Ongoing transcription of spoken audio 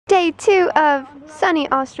Day 2 of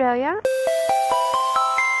sunny Australia.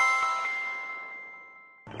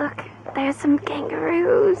 Look, there's some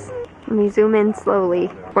kangaroos. Let me zoom in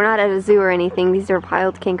slowly. We're not at a zoo or anything. These are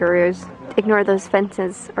wild kangaroos. Ignore those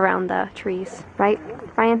fences around the trees, right,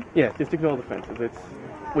 Ryan? Yeah, just ignore the fences.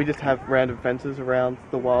 We just have random fences around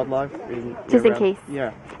the wildlife. Just in case.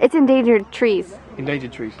 Yeah. It's endangered trees.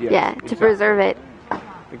 Endangered trees, yes. Yeah, exactly. To preserve it.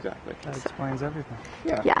 Exactly. That explains everything.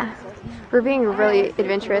 Yeah. We're being really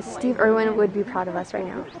adventurous. Steve Irwin would be proud of us right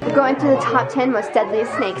now. We're going to the top 10 most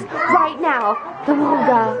deadliest snakes right now. The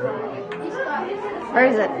Wonga. Where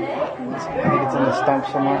is it? I think it's in the stump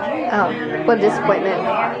somewhere. Oh, what a disappointment.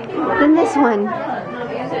 Then this one.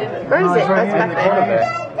 Where is it? Right, It's back there.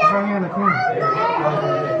 It's right here in the corner.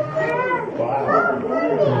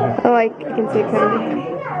 Oh, I can see it coming.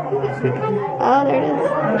 Oh, there it is.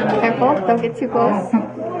 Careful, don't get too close.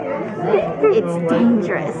 It's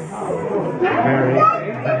dangerous. Very.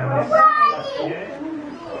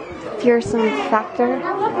 Fearsome factor.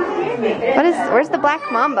 Where's the black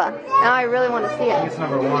mamba? Now I really want to see it. It's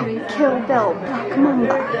number 1. Kill Bill, black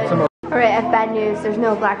mamba. Alright, I have bad news. There's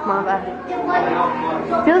no black mamba.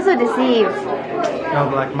 I feel so deceived. No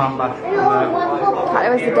black mamba. Thought it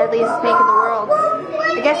was the deadliest snake in the world.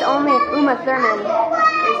 I guess only if Uma Thurman is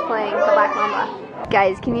playing the black mamba.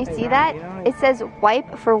 Guys, can you see that? It says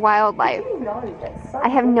wipe for wildlife. I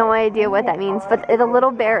have no idea what that means, but the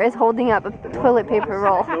little bear is holding up a toilet paper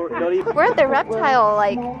roll. We're at the reptile,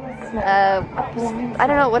 like, I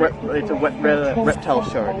don't know what it's a reptile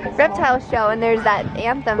show. Reptile show, and there's that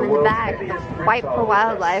anthem in the back, wipe for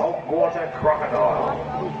wildlife.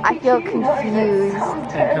 I feel confused.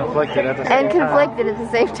 And conflicted at the same time. And conflicted at the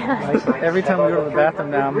same time. Like, every time we go to the bathroom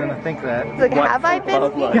now, I'm going to think that. It's like, have I been?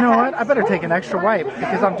 You know what? I better take an extra wipe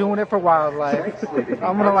because I'm doing it for wildlife.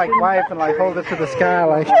 I'm going to like wipe and like hold it to the sky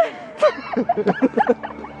like.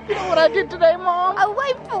 You know what I did today, Mom? I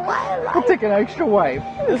wiped for wildlife. I'll take an extra wipe.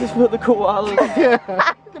 This is for the koalas. Yeah.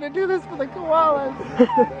 I'm going to do this for the koalas.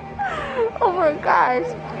 Oh my gosh.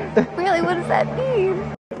 Really, what does that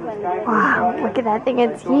mean? Wow, look at that thing,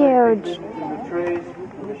 it's huge.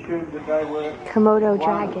 Komodo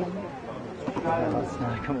dragon. That's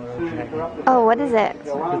not a Komodo dragon. Oh, what is it? It's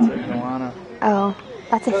a iguana. Oh,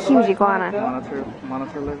 that's a huge iguana.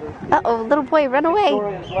 Monitor lizard. Uh-oh, little boy, run away.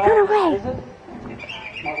 Run away.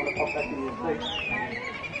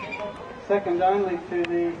 Second only to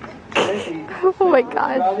the Oh my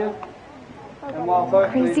gosh.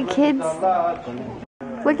 Crazy kids.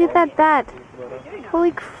 Look at that bat.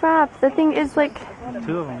 Holy crap, the thing is like...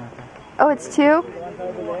 2 of them. Oh, it's 2?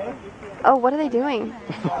 Oh, what are they doing?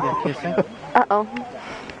 Yeah, kissing. Uh-oh.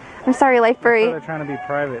 I'm sorry, LifeBurry. They're trying to be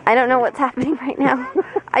private. I don't know what's happening right now.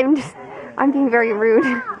 I'm being very rude.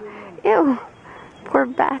 Ew. Poor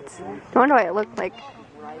bats. No wonder why it looked like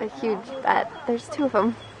a huge bat. There's 2 of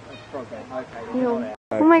them. Ew.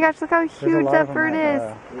 Oh my gosh, look how huge that bird is.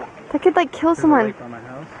 That could like kill someone.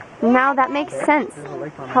 Now that makes sense.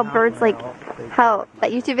 How birds like, how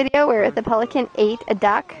that YouTube video where the pelican ate a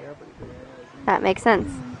duck. That makes sense.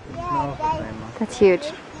 That's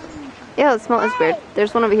huge. Ew, the smell is weird.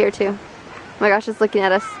 There's one over here too. Oh my gosh, it's looking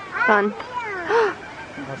at us. Fun.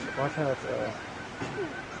 Watch how it's,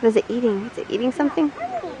 What is it eating? Is it eating something?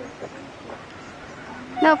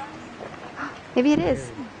 Nope. Maybe it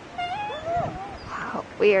is. Wow,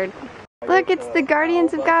 weird. Look, it's the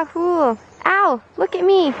Guardians of Gahul. Ow, look at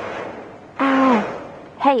me. Ow.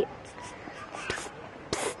 Hey.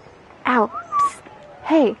 Ow.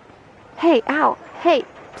 Hey. Hey, ow. Hey.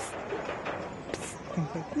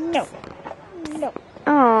 No. No.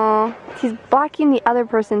 Oh, he's blocking the other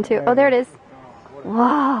person too. Oh, there it is.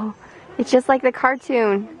 Whoa. It's just like the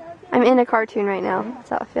cartoon. I'm in a cartoon right now. That's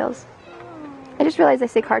how it feels. I just realized I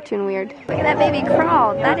say cartoon weird. Look at that baby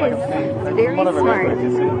crawl. That is very smart.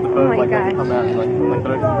 Oh my gosh.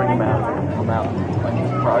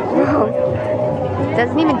 Whoa.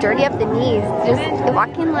 Doesn't even dirty up the knees. Just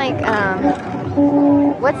walking like,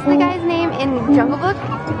 what's the guy's name in Jungle Book?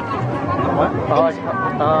 What?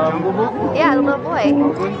 Jungle Book? Yeah, the little boy.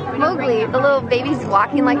 Mowgli. The little baby's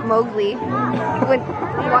walking like Mowgli.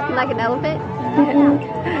 Walking like an elephant.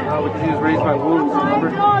 Because he was raised by wolves, remember?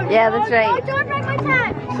 Yeah, that's right.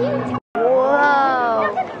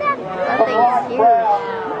 Whoa. That thing's huge.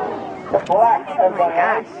 Oh my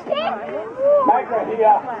gosh.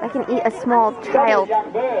 I can eat a small child. You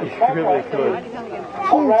really could. Huge.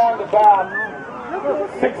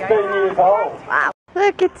 16 years old. Wow.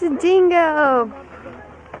 Look, it's a dingo.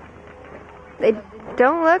 They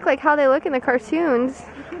don't look like how they look in the cartoons.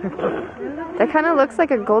 That kind of looks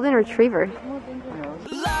like a golden retriever.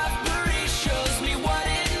 LifeBurry shows me what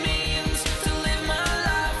it means to live my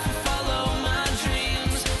life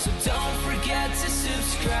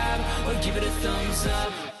or give it a thumbs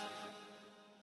up.